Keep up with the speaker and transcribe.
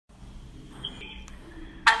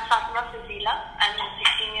Fatima Fazila. I'm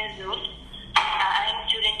 16 years old. I am a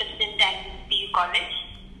student of St. Agnes PU College.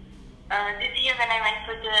 This year when I went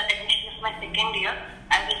for the admission of my second year,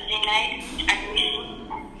 I was denied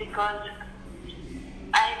admission because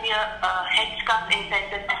I wear a headscarf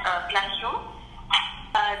inside the classroom.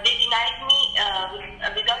 They denied me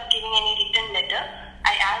without giving any written letter.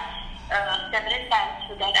 I asked several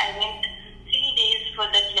times so that I went 3 days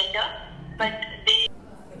for that letter, but they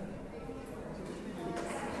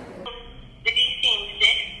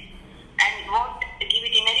instead and won't give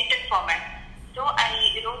it in a written format. So I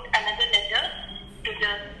wrote another letter to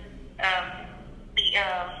the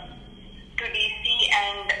to DC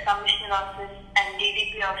and Commissioner Office and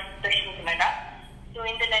DDP of Dakshin Kannada. So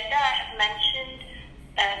in the letter I have mentioned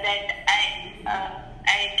that I'm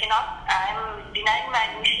denying my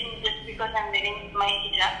admission just because I'm wearing my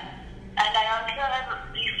hijab, and I also have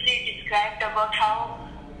briefly described about how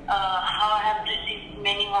I have received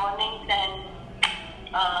many warnings and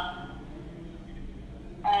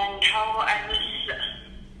how I was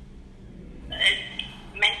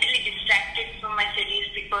mentally distracted from my studies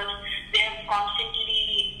because they have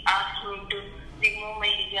constantly asked me to remove my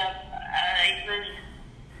hijab. It was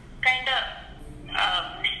kind of a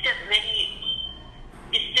very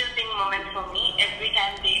disturbing moment for me every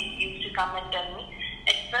time they used to come and tell me.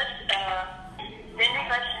 At first, when we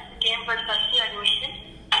first came for first year admission,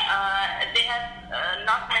 they have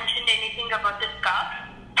not mentioned anything about the scarf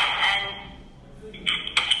and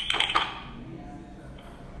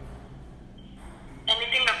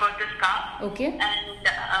anything about the scarf. Okay. And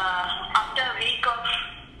after a week of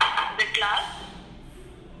the class,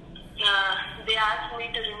 they asked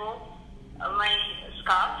me to remove my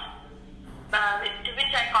scarf, to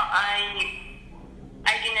which I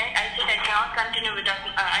denied. I said I cannot continue without.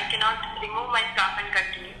 I cannot remove my scarf and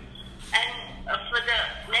continue. And for the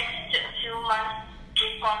next few months,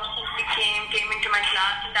 they constantly came into my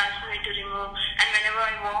class and asked me to remove. And whenever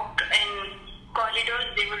I walked in corridors,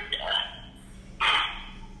 they would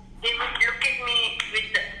look at me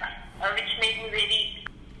with which made me very.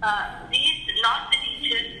 These not the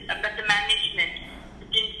teachers, but the management, the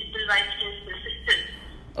principal, vice principal, sisters.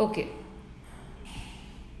 Okay.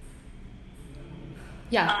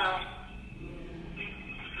 Yeah.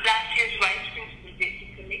 Last year's vice principal,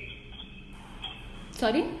 basically.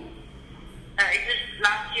 Sorry? It was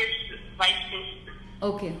last year's vice principal.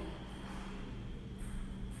 Okay.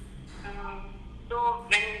 So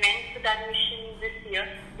when we went for the admission this year,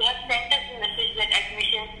 they have sent us a message that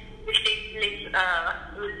admission will take place,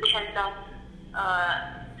 will be held on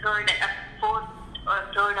 4th or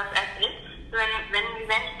 3rd of April. So when we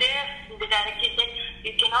went there, the director said,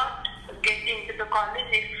 you cannot get into the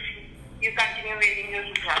college if you continue wearing your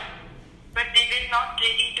hijab. But they were not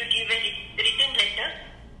ready to give a written letter.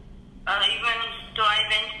 Even so, I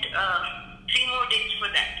went 3 more days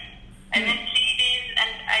for that. I went 3 days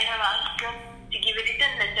and I have asked them to give a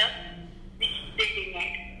written letter, which they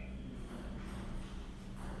denied.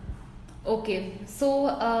 Okay. So,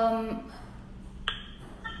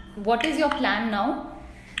 what is your plan now?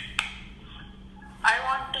 I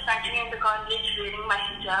want to continue in the college wearing my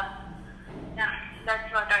hijab. Yeah,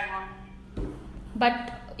 that's what I want.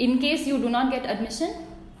 But in case you do not get admission?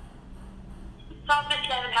 So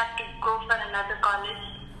obviously I will have to go for another college.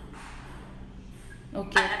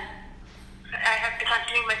 Okay. I have to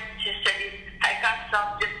continue my studies. I can't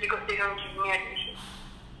stop just because they don't give me admission.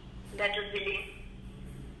 That would be lame.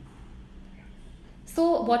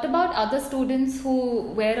 So what about other students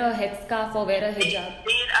who wear a headscarf or wear a hijab?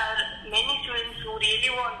 There are many students who really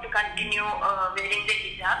want to continue wearing the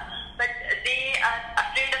hijab, but they are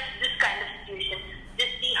afraid of this kind of situation.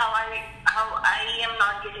 Just see how I am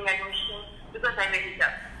not getting admission because I wear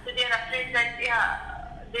hijab. So they are afraid that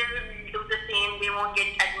they will do the same, they won't get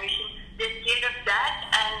admission. They're scared of that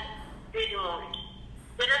and they remove it.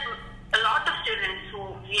 There are a lot of students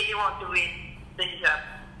who really want to wear the hijab.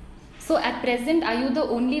 So at present, are you the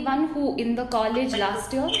only one who in the college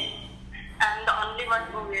last year? Yes. I'm the only one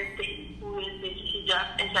who wears the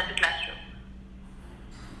hijab inside the classroom.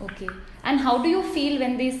 Okay. And how do you feel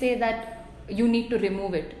when they say that you need to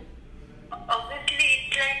remove it? Obviously,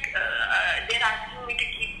 it's like they're asking me to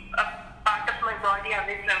keep a part of my body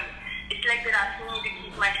away from me. It's like they're asking me to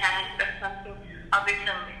keep my hand or something away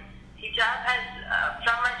from me. Hijab has,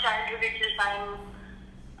 from my childhood itself,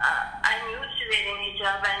 I'm used to wearing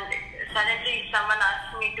hijab, and suddenly if someone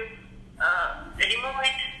asks me to remove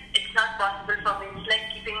it, it's not possible for me. It's like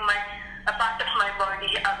keeping a part of my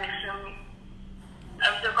body away from me.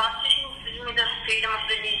 The Constitution gives me the freedom of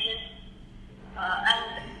religion,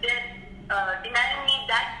 and they're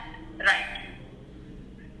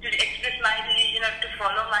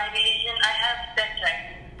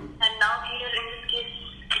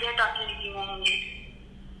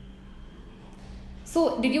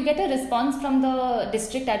So, did you get a response from the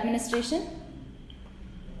district administration?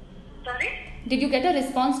 Sorry? Did you get a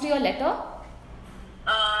response to your letter?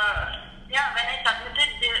 Yeah, when I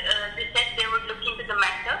submitted, they said they would look into the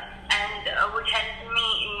matter and would help me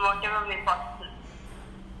in whatever way possible.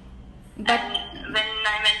 But And when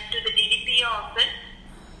I went to the DDPO office,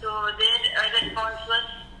 so their response was,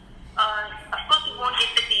 of course you won't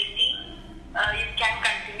get the TC, you can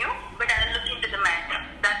continue, but I'll look into the matter.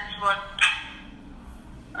 That's what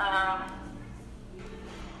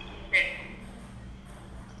he said.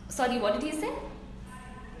 sorry, what did he say?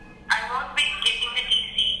 I won't be getting the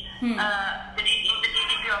TC. In the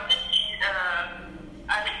DDP office,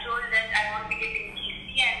 I was told that I won't be getting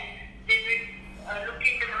TC and they will look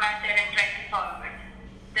into the matter and try to solve it.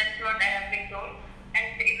 That's what I have been told. And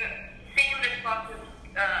same response is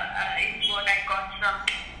what I got from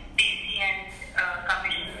DC and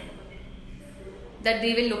Commissioner. That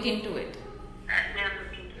they will look into it. They will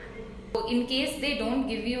look into it. So in case they don't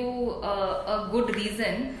give you a good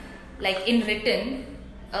reason, like in written,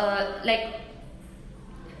 like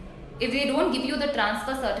if they don't give you the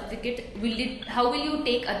transfer certificate, how will you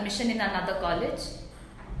take admission in another college?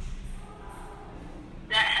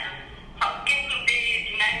 How can they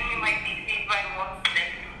deny me my TC if I want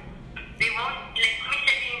them? They won't let me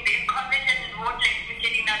study in their college and won't let me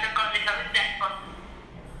study in other college. How is that possible?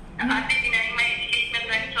 Are they denying my educational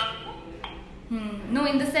rights also? No,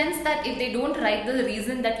 in the sense that if they don't write the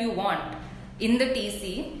reason that you want in the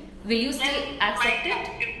TC, will you still accept it?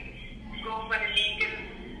 Go for a legal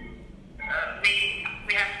way.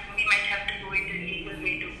 We might have to go into a legal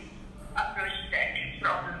way to approach that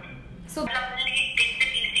problem. So, I'll only take the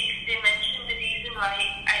TC if they mention the reason why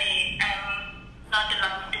I am not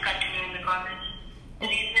allowed to continue in the college. The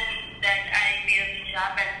reason that I wear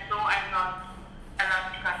hijab and so I'm not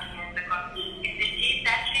allowed to continue in the college. If they say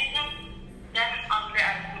that reason, then only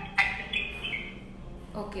I would accept the TC.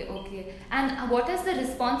 okay. And what has the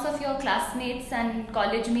response of your classmates and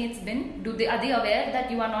college mates been? Are they aware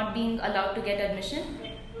that you are not being allowed to get admission?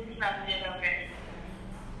 It's not yet okay.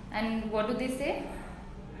 And what do they say?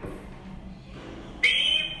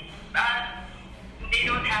 They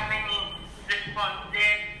don't have any response.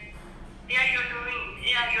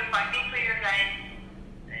 You're fighting for your rights.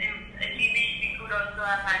 We wish we could also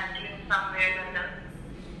have had you somewhere or another.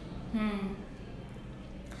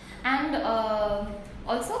 And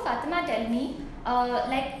also, Fatima, tell me,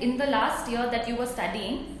 like in the last year that you were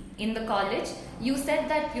studying in the college, you said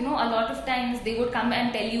that, a lot of times they would come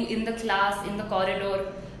and tell you in the class, in the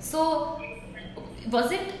corridor. So,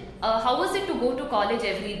 how was it to go to college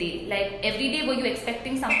every day? Like every day, were you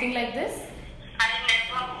expecting something like this?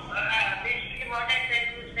 Basically what I said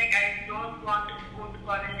was like, I don't want to go to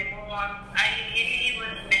college anymore. I really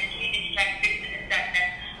was mentally distracted at that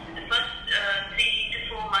time. The first 3 to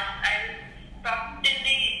 4 months, I was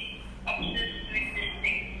totally obsessed with this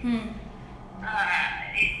thing.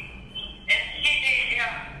 Every day,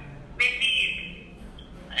 maybe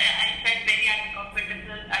I felt very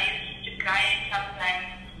uncomfortable. I used to cry sometimes.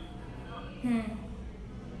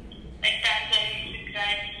 At times I used to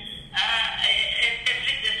cry.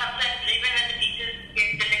 Sometimes even when the teachers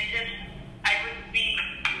gave the lectures, I would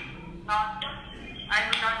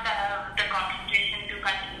not have the concentration to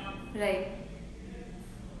continue. Right.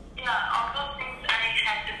 Yeah, all those things I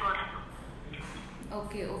had to go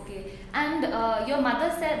through. Okay. And your mother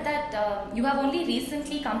said that you have only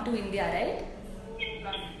recently come to India, right? Yes,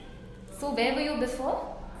 ma'am. So where were you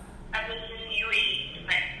before? I was in UAE,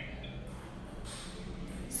 Dubai.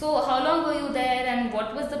 So how long were you there and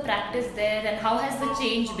what was the practice there and how has the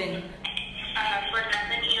change been? For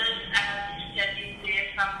 11 years, I have studied there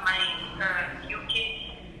from my UK.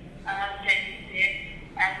 I have studied there.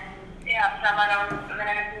 And from around when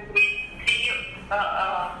I was in grade 3,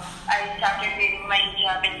 I started wearing my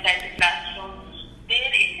hijab inside the classroom.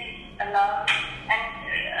 There it is allowed and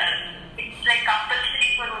it's like compulsory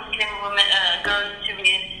for Muslim women, girls to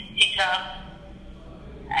wear hijab.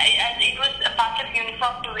 And it was a part of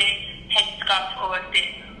uniform to wear headscarf over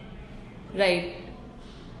there. Right.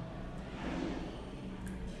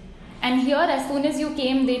 And here, as soon as you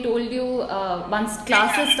came, they told you once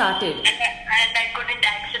classes started. And I couldn't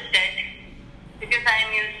accept that because I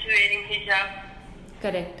am used to wearing hijab.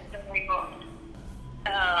 Correct. Oh my God.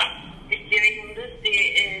 If they were Hindus,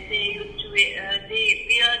 they used to wear, they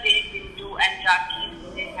wear their Hindu and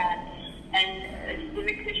Rakis they had. And if they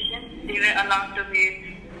were Christians, they were allowed to wear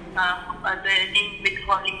the ring with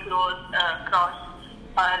Holy Cross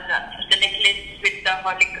or the necklace with the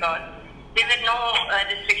Holy Cross. There were no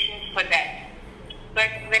restrictions for that.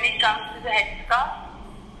 But when it comes to the headscarf,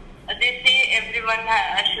 they say everyone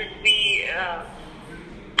should be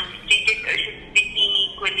should be seen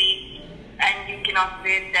equally, and you cannot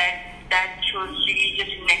wear that. That shows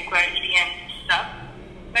religious inequality and stuff.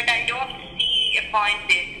 But I don't see a point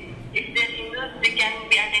there. If they're Hindus, they can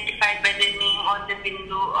be identified by their name or their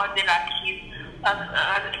Bindu or their Rakhis.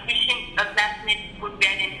 Christian classmates could be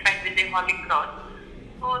identified with their Holy Cross.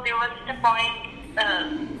 So there was a point.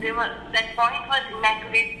 That point was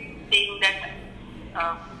inaccurate, saying that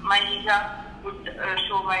my hijab would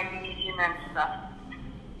show my religion and stuff.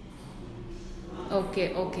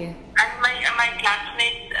 Okay. And my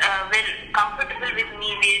classmates were comfortable with me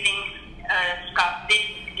wearing scarf. They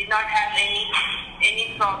did not have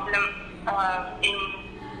any problem in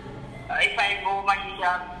if I wore my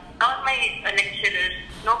hijab. Not my lecturers.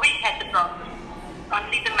 Nobody had the problem.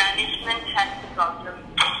 Only the management had the problem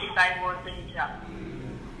if I wore the hijab.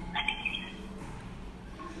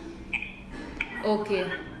 Okay.